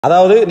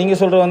அதாவது நீங்கள்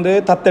சொல்கிற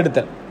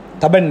தத்தெடுத்தல்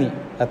தபன்னி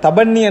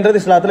தபன்னி என்றது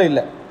இஸ்லாத்தில்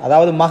இல்லை.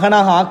 அதாவது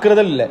மகனாக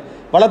ஆக்குறதல் இல்லை,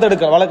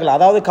 வளர்க்கல.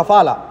 அதாவது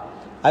கஃபாலா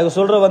அது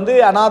சொல்கிற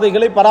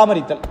அனாதைகளை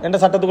பராமரித்தல் என்ற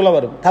சட்டத்துக்குள்ளே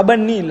வரும்.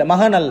 தபன்னி இல்லை,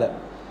 மகன் அல்ல.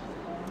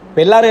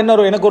 இப்போ எல்லாரும் என்ன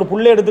எனக்கு ஒரு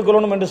புள்ளை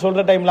எடுத்துக்கொள்ளணும் என்று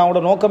சொல்கிற டைமில்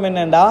அவங்களோட நோக்கம்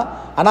என்னென்னா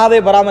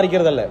அனாதையை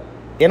பராமரிக்கிறதல்ல,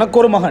 எனக்கு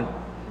ஒரு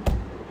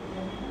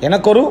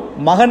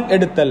மகன்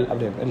எடுத்தல்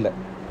அப்படின்னு இல்லை.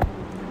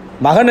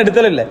 மகன்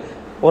எடுத்தல் இல்லை,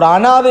 ஒரு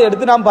அனாதை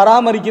எடுத்து நான்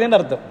பராமரிக்கிறேன்னு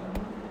அர்த்தம்.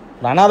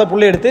 ஒரு அனாதை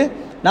புள்ளை எடுத்து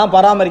நான்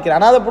பராமரிக்கிறேன்.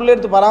 அனாதை புள்ளை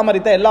எடுத்து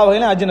பராமரித்தா எல்லா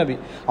வகையிலும் அஜ்னபி.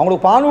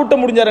 அவங்களுக்கு பால் ஊட்ட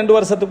முடிஞ்ச 2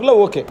 வருஷத்துக்குள்ளே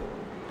ஓகே.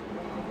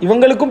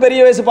 இவங்களுக்கும் பெரிய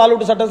வயசு பால்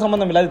ஊட்ட சட்டம்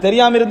சம்பந்தம் இல்லை, அது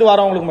தெரியாமல் இருந்து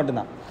வரவங்களுக்கு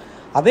மட்டும்தான்.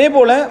 அதே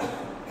போல்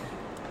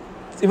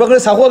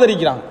இவர்கள்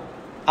சகோதரிக்கிறாங்க,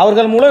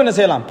 அவர்கள் மூலம் என்ன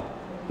செய்யலாம்,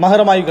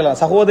 மகரமாகிக்கலாம்.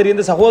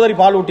 சகோதரி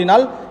பால்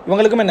ஊட்டினால்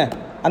இவங்களுக்கும் என்ன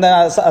அந்த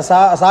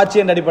சாட்சி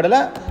என்ற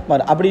அடிப்படையில்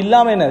அப்படி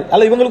இல்லாமல் என்ன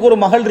அல்ல, இவங்களுக்கு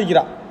ஒரு மகள்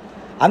இருக்கிறா,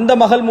 அந்த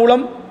மகள்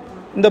மூலம்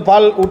இந்த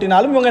பால்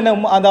ஊட்டினாலும் இவங்க என்ன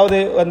அதாவது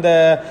அந்த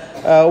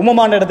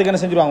உமமான இடத்துக்கு என்ன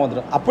செஞ்சிருவாங்க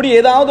வந்துடும். அப்படி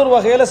ஏதாவது ஒரு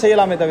வகையில்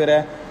செய்யலாமே தவிர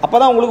அப்போ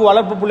தான் உங்களுக்கு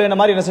வளர்ப்பு பிள்ளை என்ன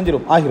மாதிரி என்ன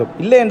செஞ்சிடும் ஆகிரும்.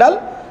 இல்லை என்றால்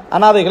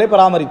அனாதைகளை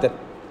பராமரித்தல்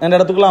என்ற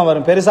இடத்துக்குலாம்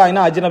வரும்.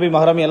 பெருசாகினா அஜ்னபி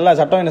மஹரம் எல்லா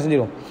சட்டம் என்ன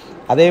செஞ்சிடும்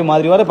அதே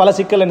மாதிரி வர பல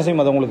சிக்கல் என்ன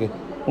செய்யும் அது உங்களுக்கு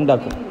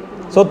உண்டாக்கும்.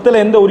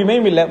 சொத்தில் எந்த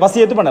உரிமையும் இல்லை,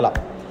 வசியத்து பண்ணலாம்.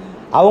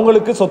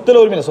 அவங்களுக்கு சொத்துல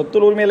உரிமை இல்லை.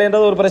 சொத்துல உரிமை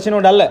இல்லைன்றது ஒரு பிரச்சனை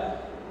உண்டு அல்ல.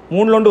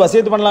 3 லோண்டு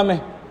வசியத்து பண்ணலாமே,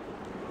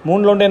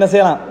 3 லோண்டு என்ன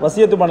செய்யலாம்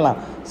வசியத்து பண்ணலாம்.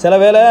 சில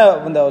வேளை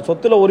இந்த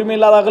சொத்துல உரிமை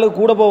இல்லாதவர்களுக்கு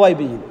கூட போக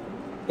வாய்ப்பு இருக்குது.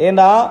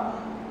 ஏண்டா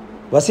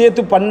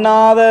வசியத்து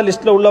பண்ணாத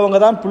லிஸ்ட்டில் உள்ளவங்க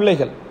தான்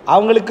பிள்ளைகள்.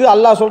 அவங்களுக்கு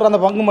அல்லாஹ் சொல்கிற அந்த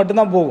பங்கு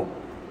மட்டும்தான் போகும்.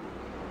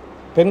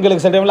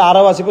 பெண்களுக்கு சில டைமில்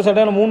அரைவாசிப்பு, சில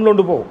டைமில் 3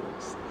 லோண்டு போகும்.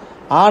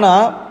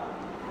 ஆனால்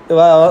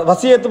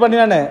வசியத்து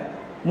பண்ணினானே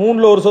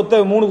 3ல் ஒரு சொத்தை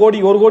 3 கோடி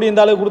 1 கோடி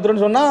இந்த அளவுக்கு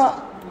கொடுத்துருன்னு சொன்னால்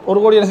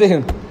 1 கோடி என்ன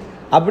செய்யணும்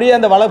அப்படியே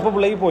அந்த வளர்ப்பு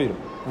பிள்ளைக்கு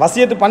போயிடும்.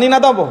 வசியத்து பண்ணினா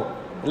தான் போகும்,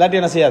 இல்லாட்டி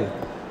என்ன செய்யாது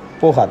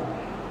போகாது.